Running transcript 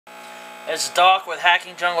It's Doc with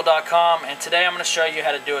HackingJungle.com, and today I'm going to show you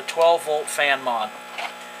how to do a 12-volt fan mod.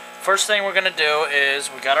 First thing we're going to do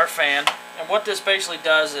is we got our fan, and what this basically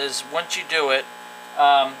does is once you do it,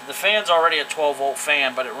 the fan's already a 12-volt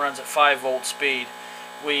fan, but it runs at 5-volt speed.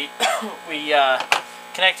 We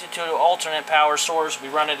connect it to an alternate power source. We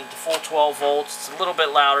run it at the full 12 volts. It's a little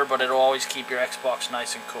bit louder, but it'll always keep your Xbox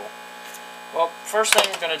nice and cool. Well, first thing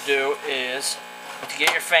we're going to do is to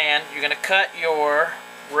get your fan, you're going to cut your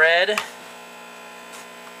red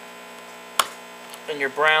and your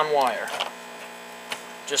brown wire,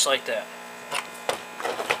 just like that.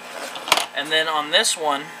 And then on this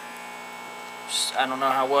one, I don't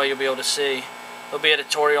know how well you'll be able to see, there'll be a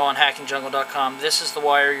tutorial on HackingJungle.com. This is the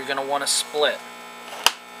wire you're going to want to split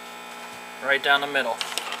right down the middle.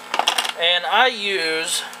 And I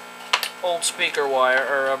use old speaker wire,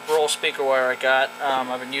 or a roll speaker wire I got.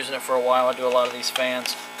 I've been using it for a while. I do a lot of these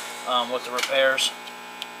fans with the repairs.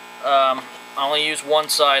 I only use one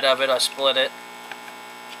side of it. I split it.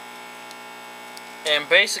 And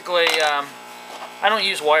basically, I don't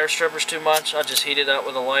use wire strippers too much. I just heat it up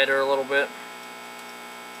with a lighter a little bit.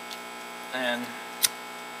 And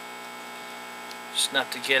just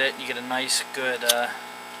enough to get it. You get a nice, good...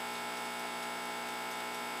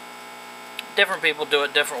 different people do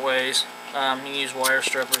it different ways. You can use wire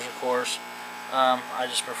strippers, of course. I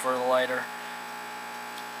just prefer the lighter.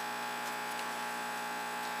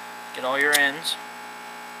 Get all your ends.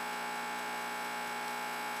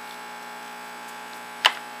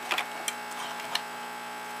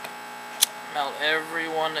 Melt every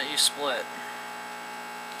one that you split.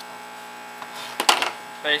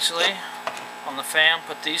 Basically, on the fan,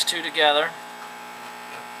 put these two together.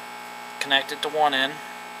 Connect it to one end.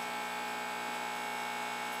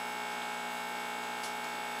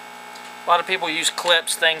 A lot of people use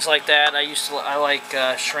clips, things like that. I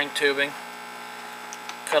like shrink tubing.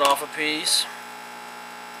 Cut off a piece.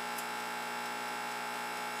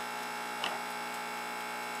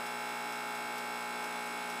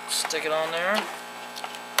 Stick it on there.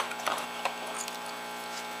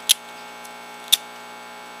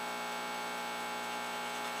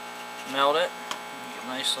 Melt it. Get a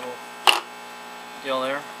nice little deal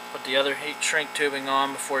there. Put the other heat shrink tubing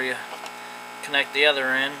on before you connect the other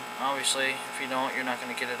end. Obviously, if you don't, you're not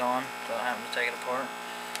going to get it on without having to take it apart.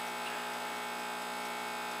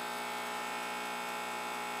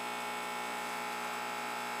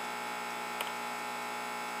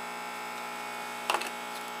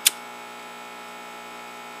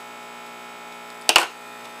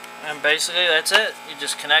 And basically that's it. You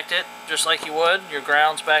just connect it just like you would. Your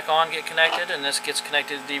ground's back on, get connected, and this gets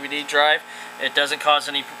connected to the DVD drive. It doesn't cause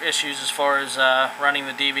any issues as far as running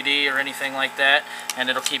the DVD or anything like that, and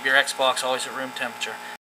it'll keep your Xbox always at room temperature.